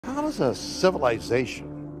How does a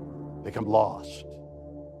civilization become lost?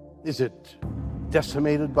 Is it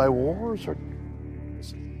decimated by wars, or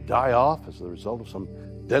does it die off as the result of some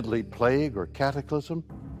deadly plague or cataclysm?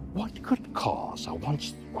 What could cause a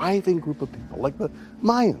once thriving group of people, like the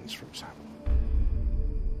Mayans, for example,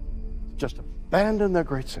 just abandon their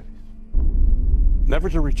great cities, never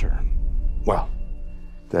to return? Well,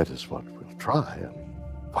 that is what we'll try and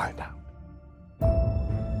find out.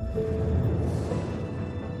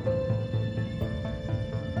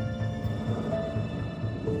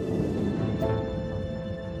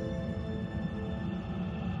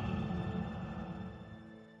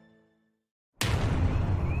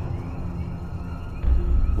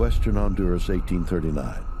 Western Honduras,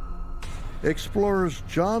 1839. Explorers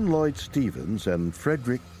John Lloyd Stephens and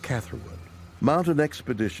Frederick Catherwood mount an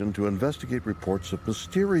expedition to investigate reports of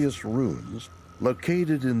mysterious ruins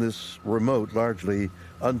located in this remote, largely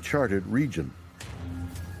uncharted region.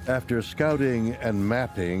 After scouting and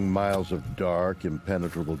mapping miles of dark,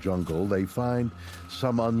 impenetrable jungle, they find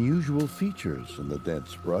some unusual features in the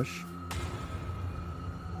dense brush.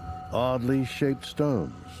 Oddly shaped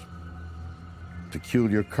stones,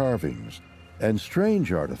 peculiar carvings, and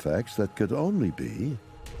strange artifacts that could only be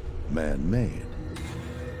man-made.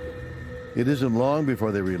 It isn't long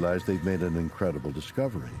before they realize they've made an incredible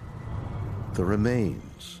discovery: the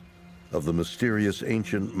remains of the mysterious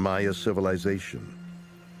ancient Maya civilization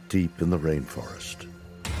deep in the rainforest.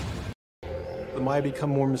 The Maya become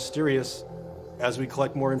more mysterious as we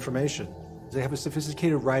collect more information. They have a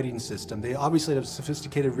sophisticated writing system. They obviously have a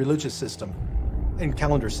sophisticated religious system and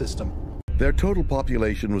calendar system. Their total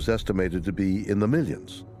population was estimated to be in the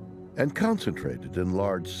millions and concentrated in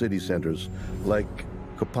large city centers like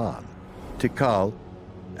Copan, Tikal,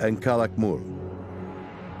 and Calakmul.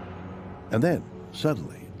 And then,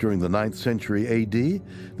 suddenly, during the 9th century AD,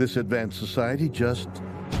 this advanced society just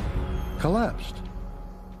collapsed.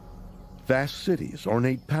 Vast cities,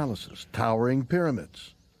 ornate palaces, towering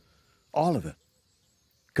pyramids, all of it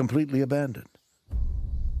completely abandoned,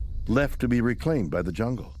 left to be reclaimed by the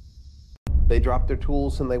jungle. They drop their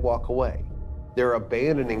tools and they walk away. They're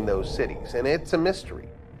abandoning those cities, and it's a mystery.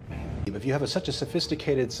 If you have such a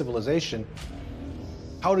sophisticated civilization,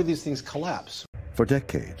 how do these things collapse? For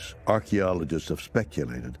decades, archaeologists have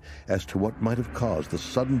speculated as to what might have caused the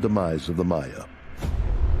sudden demise of the Maya.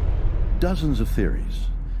 Dozens of theories,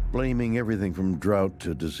 blaming everything from drought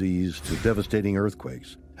to disease to devastating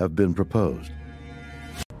earthquakes, have been proposed.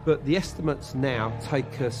 But the estimates now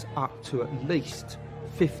take us up to at least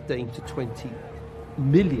 15 to 20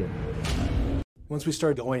 million. Once we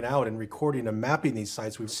started going out and recording and mapping these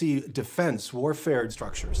sites, we see defense, warfare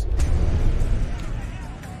structures.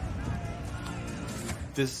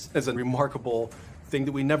 This is a remarkable thing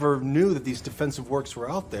that we never knew that these defensive works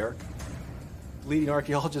were out there, leading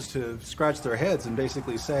archaeologists to scratch their heads and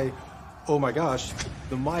basically say, oh my gosh,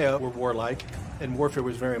 the Maya were warlike and warfare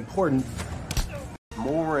was very important.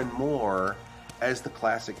 More and more, as the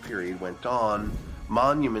Classic period went on,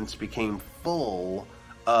 monuments became full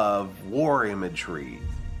of war imagery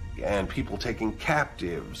and people taking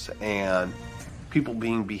captives and people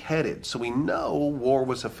being beheaded. So we know war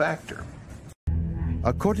was a factor.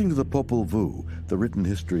 According to the Popol Vuh, the written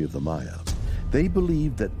history of the Maya, they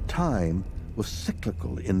believed that time was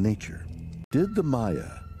cyclical in nature. Did the Maya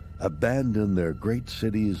abandon their great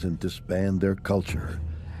cities and disband their culture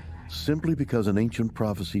simply because an ancient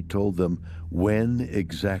prophecy told them when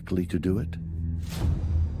exactly to do it?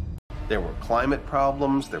 There were climate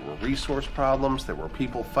problems, there were resource problems, there were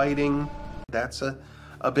people fighting. That's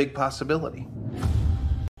a big possibility.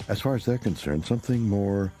 As far as they're concerned, something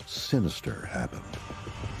more sinister happened.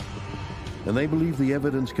 And they believe the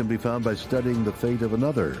evidence can be found by studying the fate of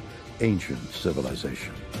another ancient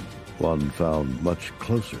civilization, one found much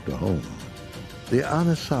closer to home, the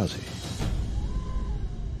Anasazi.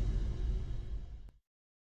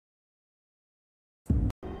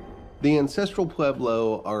 The ancestral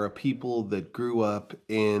Pueblo are a people that grew up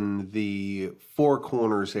in the Four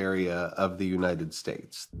Corners area of the United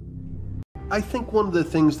States. I think one of the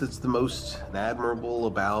things that's the most admirable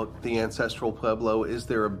about the ancestral Pueblo is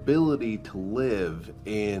their ability to live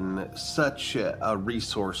in such a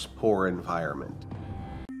resource-poor environment.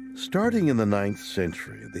 Starting in the 9th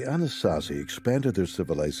century, the Anasazi expanded their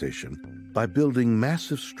civilization by building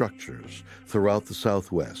massive structures throughout the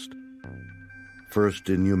Southwest. First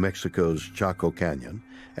in New Mexico's Chaco Canyon,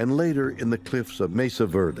 and later in the cliffs of Mesa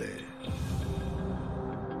Verde.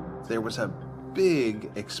 There was a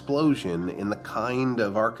big explosion in the kind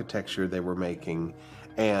of architecture they were making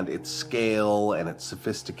and its scale and its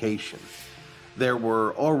sophistication. There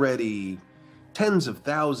were already tens of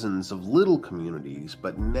thousands of little communities,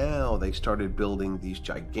 but now they started building these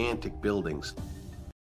gigantic buildings.